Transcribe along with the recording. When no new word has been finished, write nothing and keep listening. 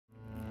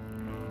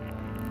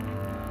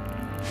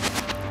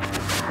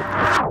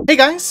Hey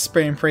guys,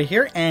 Spray and Pray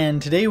here,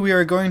 and today we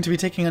are going to be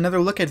taking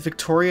another look at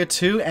Victoria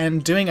 2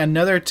 and doing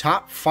another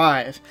top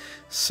 5.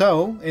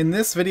 So, in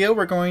this video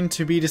we're going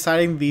to be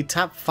deciding the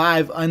top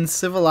 5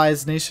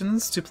 uncivilized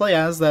nations to play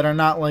as that are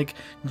not like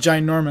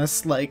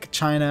ginormous like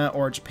China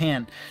or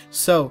Japan.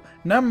 So,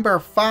 number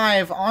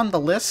 5 on the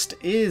list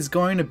is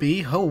going to be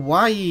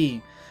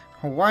Hawaii.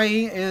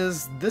 Hawaii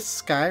is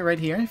this guy right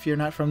here. If you're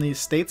not from these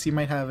states, you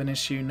might have an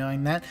issue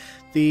knowing that.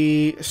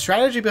 The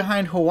strategy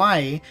behind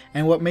Hawaii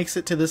and what makes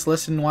it to this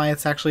list and why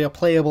it's actually a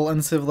playable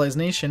uncivilized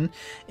nation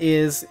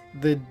is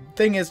the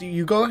thing is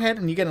you go ahead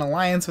and you get an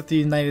alliance with the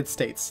United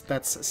States.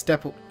 That's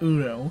step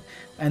uno.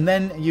 And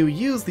then you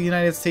use the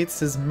United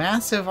States'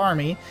 massive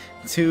army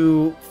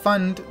to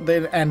fund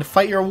and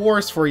fight your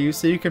wars for you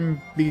so you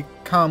can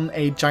become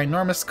a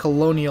ginormous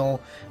colonial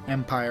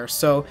empire.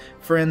 So,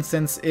 for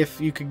instance, if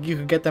you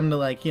could get them to,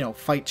 like, you know,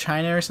 fight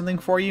China or something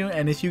for you,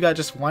 and if you got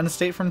just one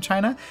state from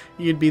China,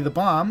 you'd be the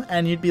bomb,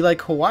 and you'd be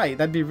like Hawaii.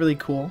 That'd be really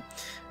cool.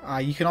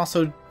 You can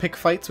also pick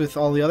fights with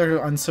all the other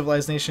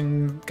uncivilized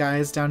nation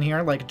guys down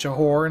here, like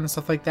Johor and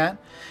stuff like that,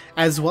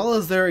 as well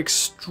as their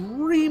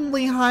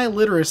extremely high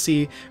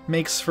literacy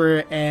makes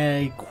for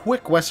a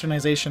quick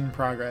westernization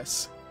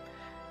progress.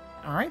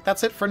 Alright,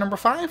 that's it for number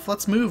 5.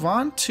 Let's move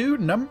on to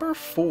number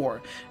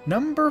 4.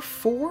 Number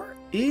 4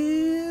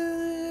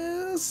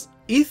 is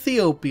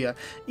Ethiopia.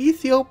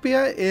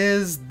 Ethiopia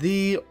is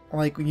the,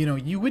 like, you know,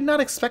 you would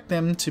not expect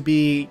them to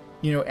be,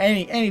 you know,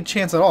 any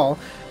chance at all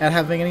at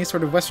having any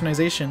sort of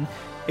westernization,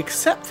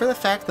 except for the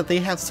fact that they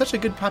have such a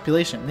good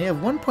population. They have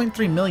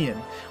 1.3 million,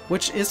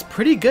 which is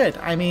pretty good.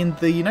 I mean,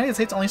 the United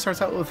States only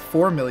starts out with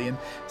 4 million,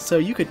 so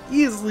you could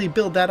easily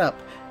build that up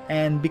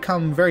and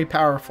become very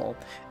powerful,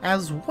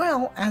 as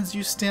well as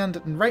you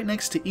stand right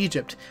next to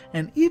Egypt.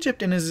 And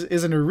Egypt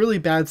is in a really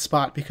bad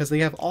spot because they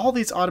have all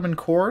these Ottoman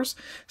cores.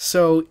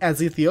 So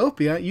as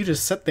Ethiopia, you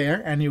just sit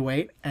there and you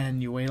wait a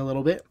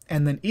little bit,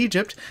 and then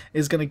Egypt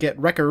is going to get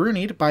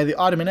Wreck-a-Roonied by the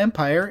Ottoman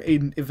Empire.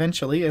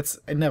 Eventually, it's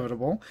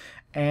inevitable.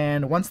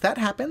 And once that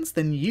happens,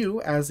 then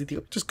you, as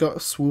Ethiopia, just go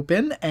swoop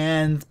in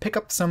and pick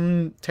up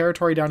some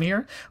territory down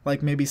here,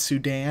 like maybe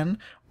Sudan,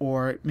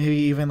 or maybe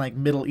even like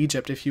Middle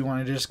Egypt if you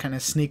want to just kind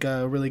of sneak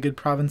a really good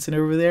province in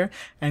over there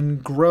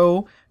and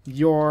grow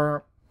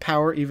your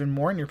power even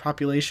more in your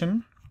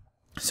population.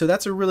 So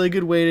that's a really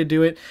good way to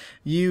do it.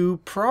 You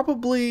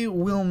probably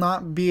will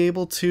not be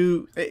able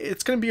to...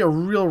 It's going to be a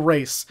real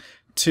race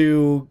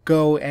to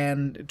go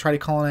and try to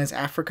colonize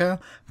Africa,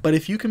 but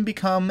if you can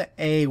become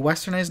a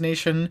westernized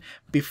nation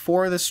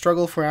before the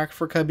struggle for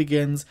Africa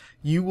begins,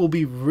 you will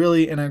be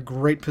really in a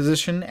great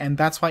position, and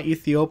that's why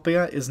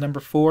Ethiopia is number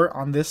 4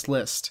 on this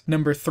list.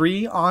 Number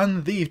 3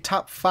 on the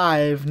top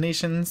 5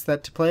 nations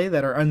that to play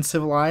that are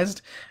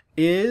uncivilized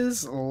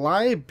is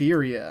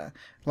Liberia.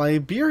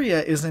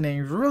 Liberia is in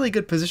a really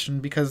good position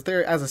because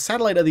they're, as a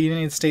satellite of the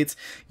United States,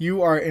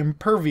 you are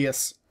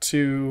impervious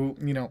to,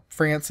 you know,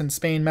 France and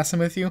Spain messing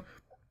with you.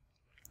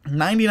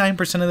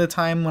 99% of the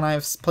time when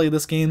I've played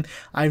this game,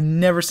 I've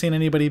never seen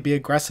anybody be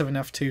aggressive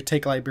enough to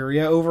take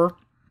Liberia over,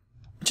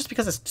 just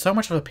because it's so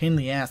much of a pain in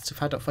the ass to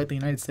have to fight the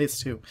United States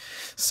too.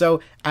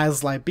 So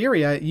as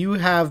Liberia, you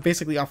have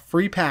basically a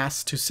free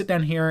pass to sit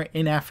down here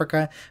in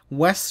Africa,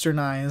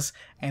 westernize,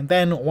 and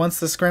then once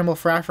the scramble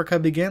for Africa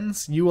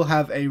begins, you will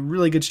have a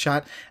really good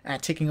shot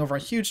at taking over a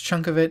huge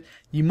chunk of it.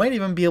 You might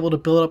even be able to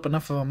build up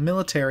enough of a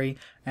military,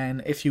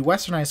 and if you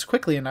westernize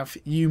quickly enough,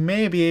 you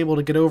may be able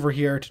to get over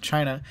here to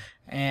China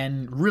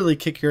and really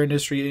kick your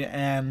industry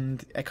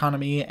and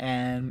economy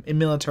and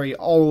military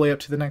all the way up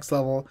to the next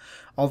level.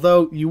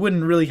 Although you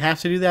wouldn't really have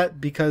to do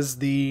that because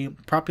the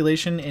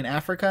population in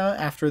Africa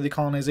after the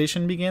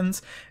colonization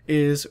begins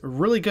is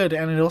really good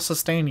and it'll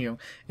sustain you.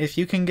 If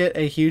you can get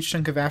a huge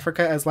chunk of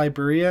Africa as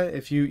Liberia,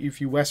 if you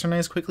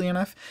westernize quickly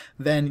enough,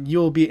 then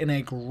you'll be in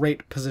a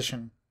great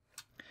position.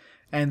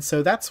 And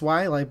so that's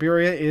why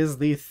Liberia is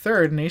the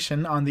 3rd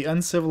nation on the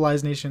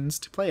uncivilized nations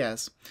to play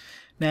as.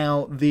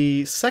 Now,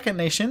 the second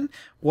nation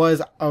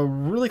was a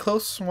really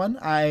close one.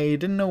 I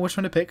didn't know which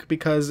one to pick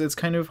because it's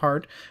kind of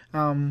hard.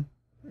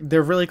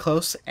 They're really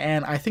close,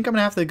 and I think I'm going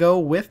to have to go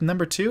with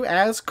number 2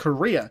 as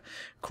Korea.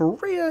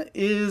 Korea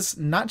is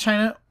not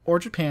China or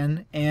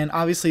Japan, and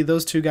obviously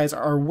those two guys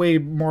are way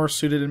more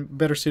suited and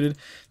better suited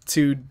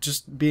to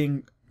just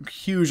being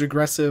huge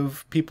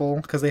aggressive people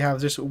because they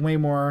have just way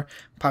more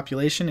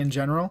population in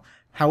general.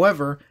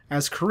 However,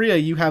 as Korea,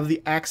 you have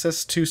the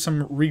access to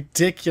some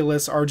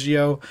ridiculous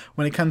RGO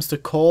when it comes to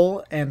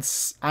coal and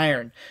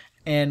iron.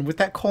 And with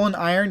that coal and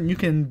iron, you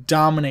can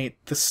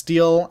dominate the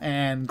steel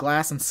and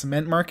glass and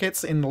cement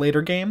markets in the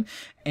later game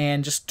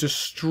and just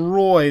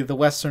destroy the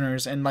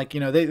Westerners. And, like, you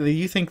know,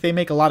 you think they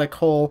make a lot of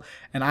coal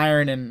and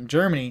iron in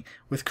Germany.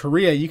 With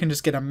Korea, you can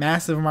just get a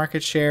massive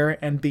market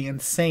share and be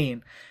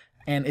insane.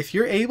 And if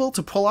you're able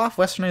to pull off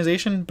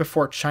westernization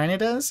before China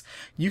does,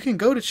 you can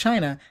go to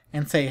China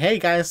and say, hey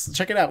guys,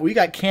 check it out, we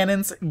got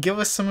cannons, give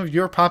us some of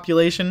your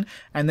population,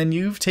 and then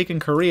you've taken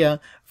Korea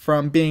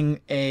from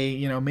being a,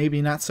 you know,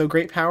 maybe not so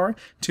great power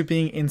to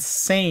being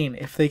insane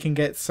if they can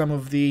get some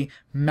of the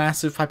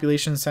massive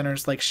population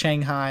centers like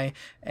Shanghai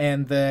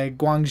and the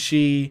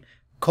Guangxi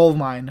coal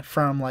mine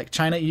from like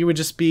China. You would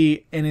just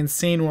be an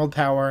insane world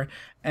power,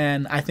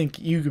 and I think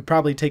you could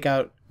probably take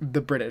out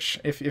the British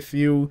if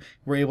you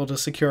were able to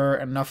secure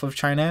enough of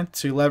China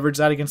to leverage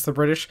that against the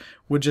British.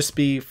 Would just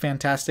be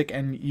fantastic,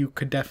 and you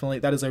could definitely,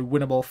 that is a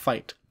winnable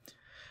fight.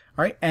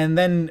 All right, and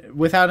then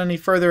without any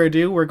further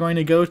ado, we're going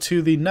to go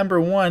to the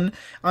 #1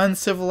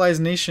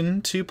 uncivilized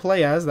nation to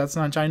play as. That's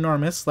not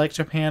ginormous like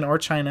Japan or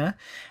China,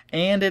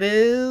 and it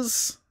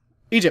is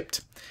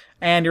Egypt.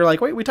 And you're like,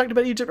 wait, we talked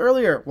about Egypt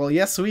earlier. Well,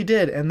 yes, we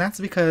did, and that's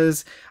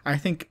because I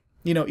think,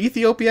 you know,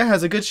 Ethiopia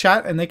has a good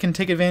shot and they can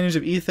take advantage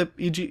of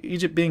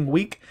Egypt being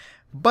weak.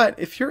 But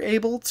if you're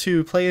able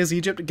to play as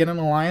Egypt, get an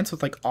alliance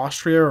with like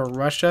Austria or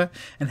Russia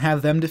and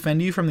have them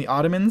defend you from the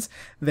Ottomans,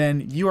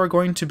 then you are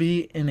going to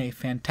be in a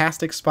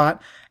fantastic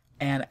spot.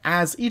 And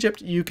as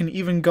Egypt, you can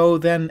even go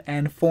then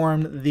and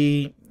form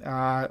the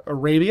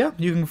Arabia.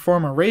 You can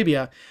form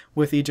Arabia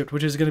with Egypt,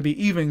 which is going to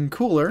be even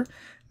cooler,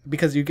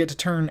 because you get to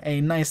turn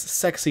a nice,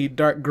 sexy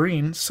dark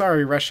green.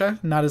 Sorry, Russia,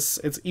 not as,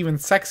 it's even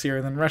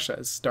sexier than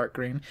Russia's dark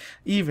green.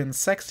 Even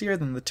sexier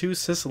than the two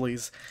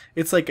Sicilies.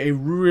 It's like a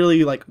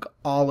really like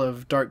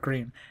olive dark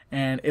green,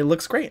 and it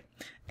looks great.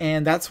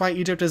 And that's why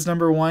Egypt is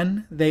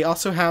 #1. They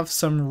also have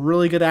some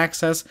really good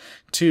access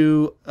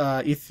to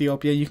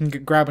Ethiopia. You can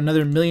grab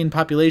another 1 million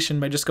population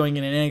by just going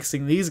in and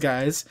annexing these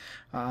guys.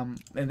 And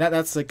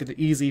that's like an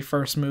easy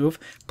first move.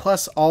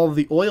 Plus, all of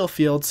the oil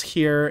fields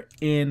here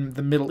in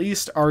the Middle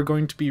East are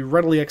going to be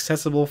readily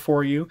accessible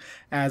for you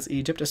as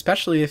Egypt,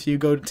 especially if you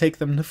go to take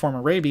them to form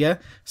Arabia.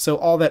 So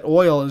all that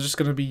oil is just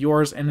going to be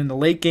yours, and in the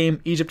late game,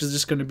 Egypt is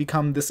just going to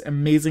become this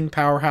amazing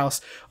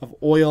powerhouse of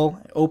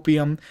oil,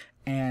 opium,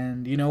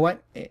 and you know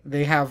what?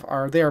 They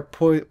are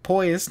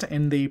poised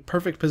in the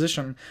perfect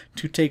position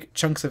to take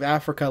chunks of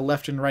Africa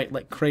left and right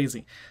like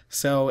crazy.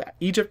 So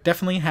Egypt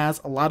definitely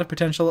has a lot of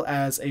potential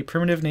as a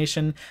primitive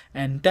nation,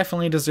 and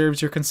definitely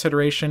deserves your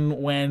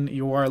consideration when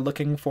you are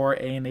looking for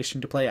a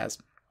nation to play as.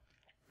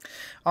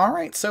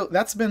 Alright, so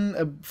that's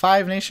been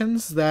 5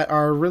 nations that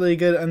are really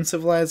good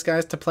uncivilized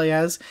guys to play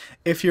as.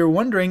 If you're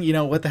wondering, you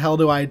know, what the hell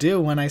do I do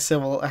when I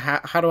civil,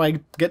 how do I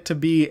get to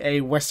be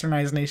a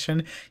westernized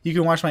nation, you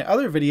can watch my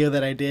other video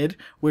that I did,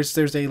 which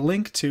there's a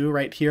link to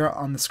right here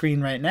on the screen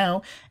right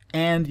now.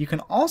 And you can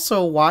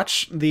also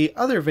watch the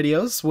other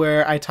videos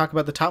where I talk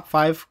about the top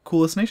 5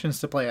 coolest nations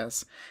to play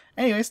as.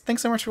 Anyways,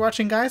 thanks so much for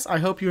watching, guys. I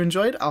hope you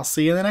enjoyed. I'll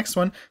see you in the next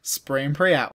one. Spray and pray out.